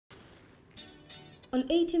On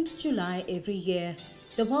 18th July every year,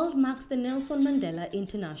 the world marks the Nelson Mandela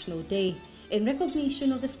International Day in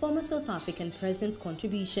recognition of the former South African president's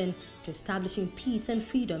contribution to establishing peace and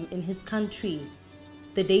freedom in his country.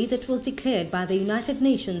 The day that was declared by the United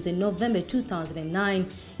Nations in November 2009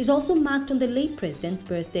 is also marked on the late president's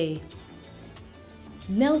birthday.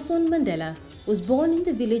 Nelson Mandela was born in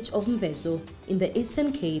the village of Mvezo in the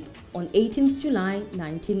Eastern Cape on 18th July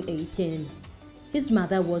 1918. His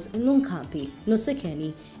mother was Nonkampi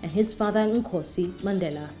Nosekeni and his father Nkosi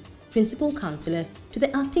Mandela, principal counselor to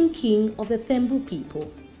the acting king of the Thembu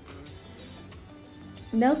people.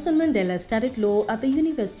 Nelson Mandela studied law at the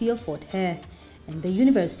University of Fort Hare and the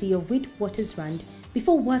University of Witwatersrand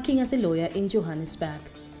before working as a lawyer in Johannesburg,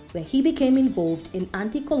 where he became involved in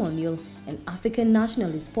anti-colonial and African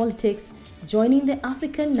nationalist politics, joining the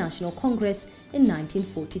African National Congress in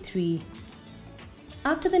 1943.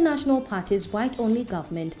 After the National Party's white-only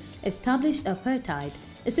government established apartheid,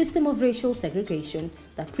 a system of racial segregation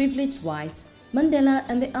that privileged whites, Mandela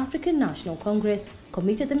and the African National Congress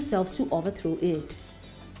committed themselves to overthrow it.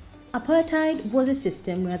 Apartheid was a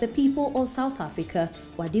system where the people of South Africa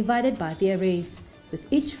were divided by their race,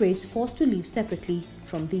 with each race forced to live separately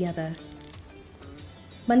from the other.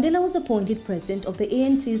 Mandela was appointed president of the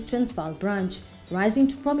ANC's Transvaal branch, rising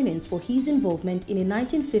to prominence for his involvement in a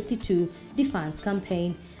 1952 defiance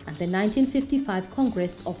campaign and the 1955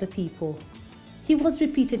 Congress of the People. He was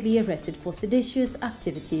repeatedly arrested for seditious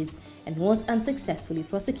activities and was unsuccessfully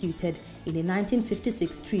prosecuted in a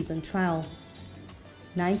 1956 treason trial.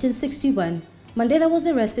 1961, Mandela was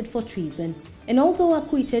arrested for treason, and although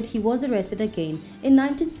acquitted, he was arrested again in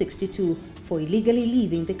 1962 for illegally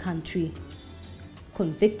leaving the country.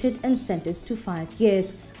 Convicted and sentenced to 5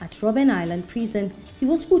 years at Robben Island prison, he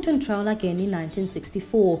was put on trial again in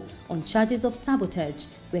 1964 on charges of sabotage,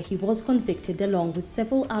 where he was convicted along with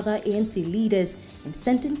several other ANC leaders and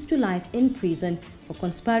sentenced to life in prison for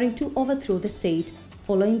conspiring to overthrow the state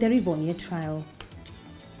following the Rivonia trial.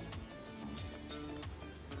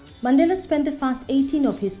 Mandela spent the first 18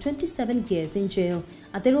 of his 27 years in jail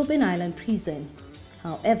at the Robben Island prison.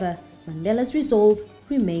 However, Mandela's resolve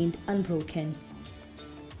remained unbroken.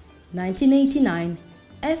 1989,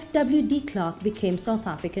 F.W. de Klerk became South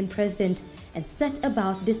African president and set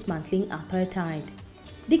about dismantling apartheid.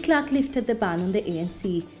 De Klerk lifted the ban on the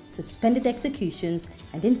ANC, suspended executions,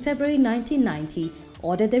 and in February 1990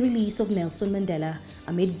 ordered the release of Nelson Mandela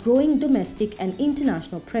amid growing domestic and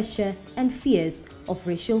international pressure and fears of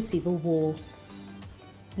racial civil war.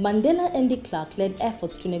 Mandela and de Klerk led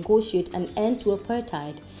efforts to negotiate an end to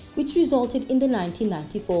apartheid, which resulted in the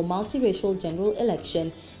 1994 multiracial general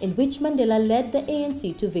election in which Mandela led the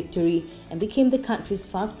ANC to victory and became the country's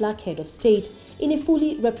first black head of state in a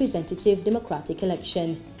fully representative democratic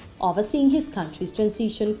election, overseeing his country's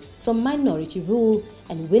transition from minority rule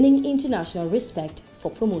and winning international respect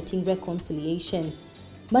for promoting reconciliation.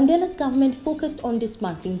 Mandela's government focused on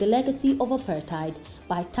dismantling the legacy of apartheid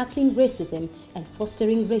by tackling racism and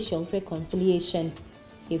fostering racial reconciliation.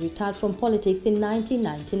 He retired from politics in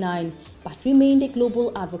 1999 but remained a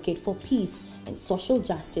global advocate for peace and social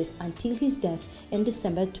justice until his death in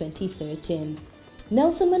December 2013.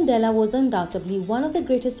 Nelson Mandela was undoubtedly one of the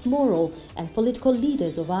greatest moral and political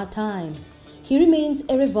leaders of our time. He remains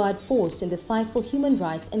a revered force in the fight for human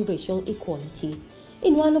rights and racial equality.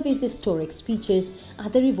 In one of his historic speeches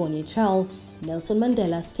at the Rivonia trial, Nelson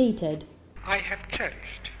Mandela stated, "I have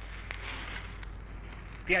cherished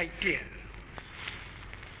the idea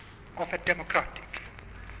of a democratic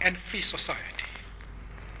and free society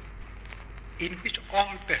in which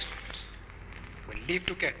all persons will live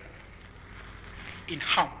together in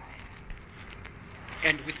harmony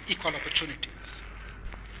and with equal opportunities.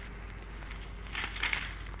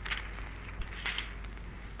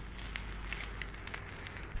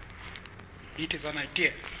 It is an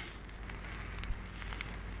idea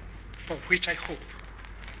for which I hope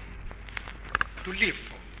to live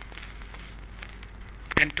for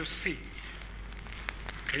and to see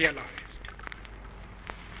realized.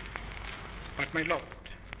 But my Lord,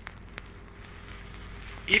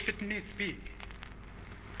 if it needs be,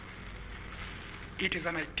 it is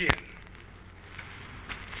an ideal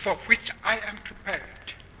for which I am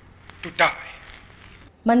prepared to die."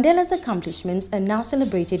 Mandela's accomplishments are now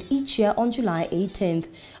celebrated each year on July 18th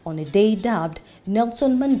on a day dubbed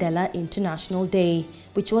Nelson Mandela International Day,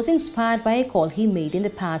 which was inspired by a call he made in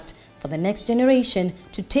the past for the next generation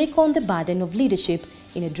to take on the burden of leadership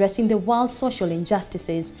in addressing the world's social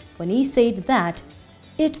injustices when he said that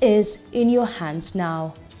it is in your hands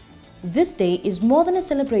now. This day is more than a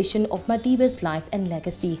celebration of Madiba's life and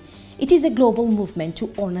legacy. It is a global movement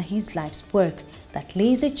to honor his life's work that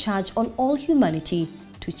lays a charge on all humanity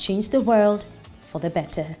to change the world for the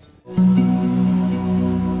better.